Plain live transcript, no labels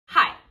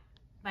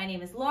My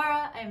name is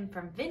Laura. I'm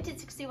from Vintage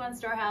 61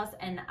 Storehouse,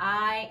 and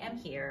I am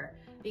here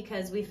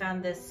because we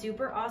found this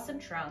super awesome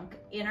trunk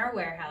in our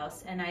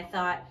warehouse, and I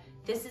thought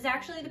this is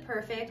actually the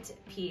perfect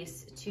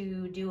piece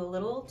to do a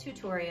little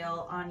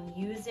tutorial on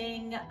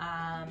using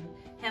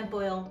hemp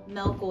oil.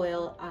 Milk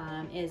oil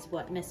is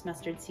what Miss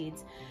Mustard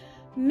Seeds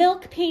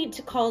Milk Paint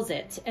calls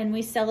it, and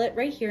we sell it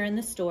right here in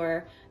the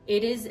store.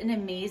 It is an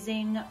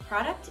amazing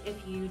product. If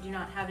you do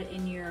not have it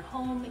in your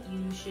home,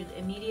 you should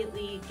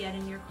immediately get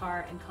in your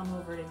car and come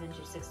over to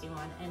Vintage 61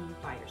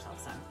 and buy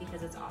yourself some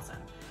because it's awesome.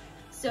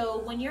 So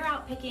when you're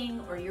out picking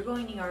or you're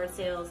going to yard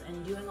sales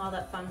and doing all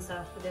that fun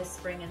stuff this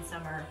spring and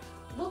summer,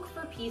 look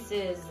for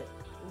pieces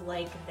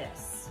like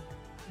this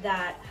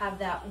that have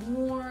that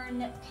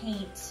worn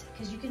paint,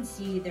 because you can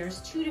see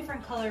there's two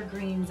different color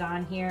greens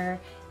on here.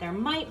 There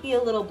might be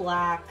a little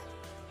black,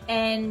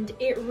 and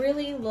it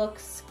really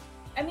looks,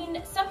 I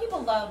mean, some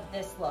people love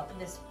this look,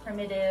 this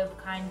primitive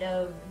kind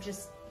of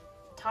just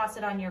toss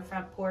it on your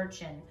front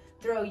porch and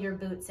throw your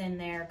boots in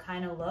there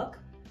kind of look.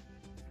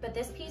 But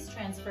this piece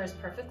transfers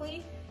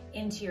perfectly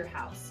into your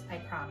house, I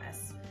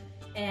promise.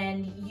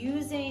 And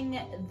using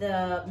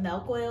the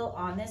milk oil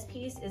on this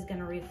piece is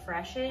gonna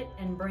refresh it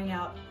and bring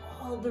out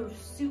all the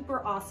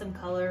super awesome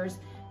colors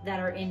that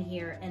are in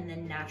here in the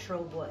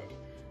natural wood.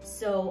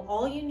 So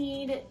all you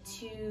need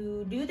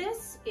to do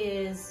this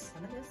is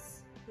some of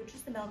this, which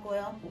is the milk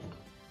oil,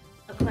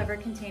 a clever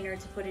container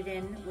to put it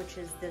in, which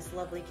is this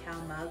lovely cow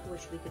mug,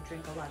 which we could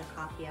drink a lot of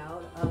coffee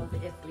out of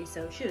if we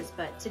so choose.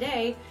 But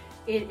today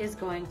it is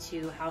going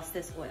to house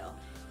this oil.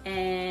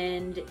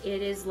 And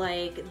it is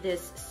like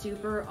this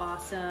super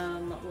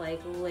awesome, like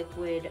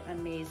liquid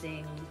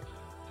amazingness.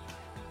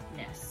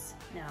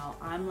 Now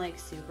I'm like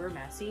super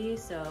messy,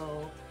 so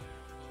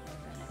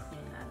I'm gonna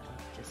clean that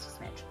up just a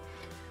smidge.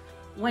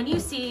 When you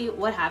see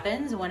what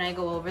happens when I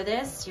go over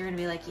this, you're gonna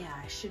be like, yeah,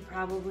 I should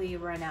probably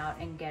run out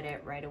and get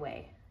it right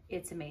away.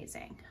 It's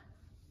amazing.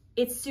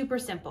 It's super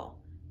simple.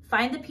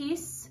 Find the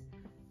piece,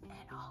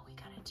 and all we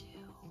gotta do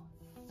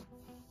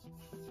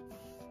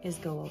is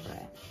go over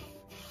it.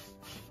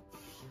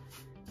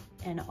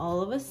 And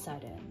all of a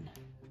sudden,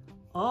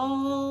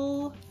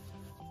 all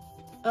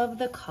of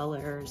the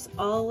colors,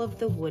 all of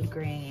the wood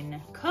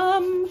grain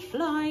come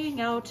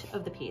flying out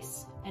of the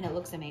piece, and it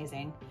looks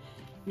amazing.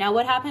 Now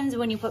what happens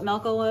when you put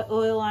milk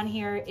oil on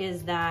here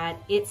is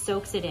that it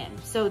soaks it in.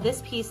 So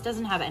this piece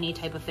doesn't have any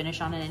type of finish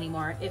on it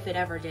anymore, if it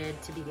ever did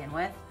to begin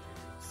with.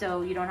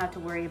 So you don't have to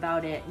worry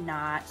about it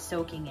not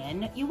soaking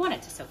in. You want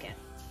it to soak in.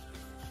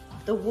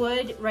 The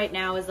wood right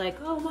now is like,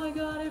 oh my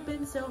God, I've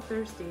been so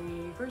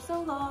thirsty for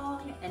so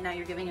long, and now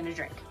you're giving it a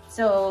drink.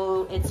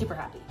 So it's super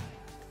happy.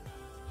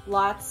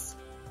 Lots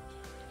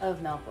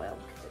of milk oil.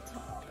 Look at the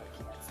top, I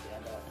can't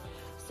stand it.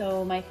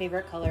 So my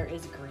favorite color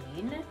is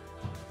green.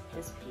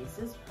 This piece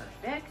is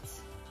perfect.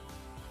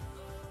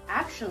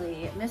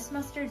 Actually, Miss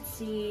Mustard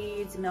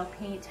Seeds Milk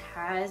Paint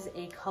has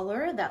a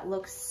color that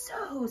looks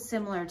so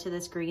similar to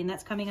this green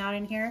that's coming out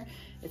in here.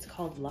 It's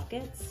called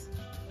Luckets.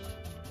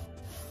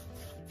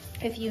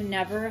 If you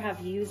never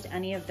have used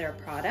any of their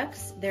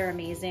products, they're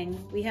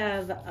amazing. We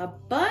have a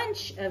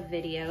bunch of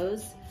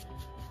videos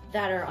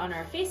that are on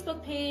our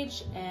Facebook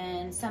page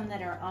and some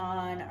that are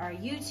on our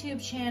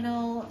YouTube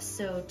channel.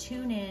 So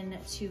tune in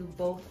to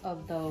both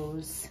of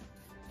those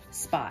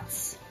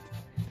spots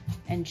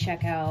and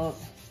check out.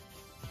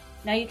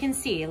 Now you can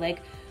see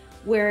like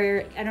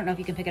where, I don't know if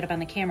you can pick it up on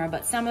the camera,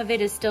 but some of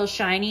it is still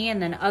shiny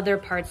and then other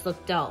parts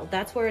look dull.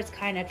 That's where it's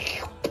kind of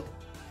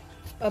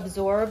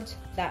absorbed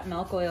that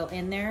milk oil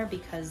in there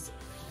because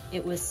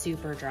it was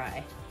super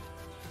dry.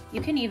 You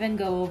can even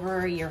go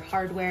over your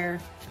hardware,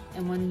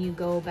 and when you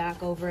go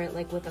back over it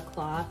like with a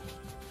cloth,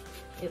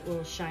 it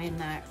will shine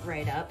that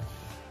right up.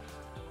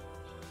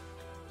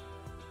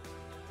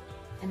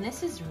 And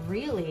this is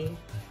really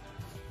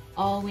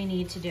all we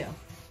need to do.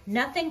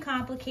 Nothing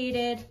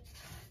complicated.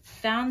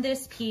 Found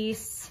this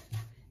piece,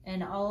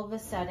 and all of a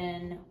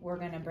sudden we're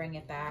gonna bring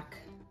it back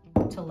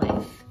to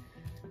life.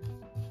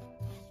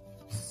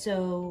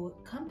 So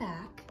come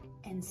back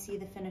and see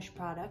the finished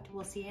product.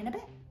 We'll see you in a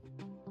bit.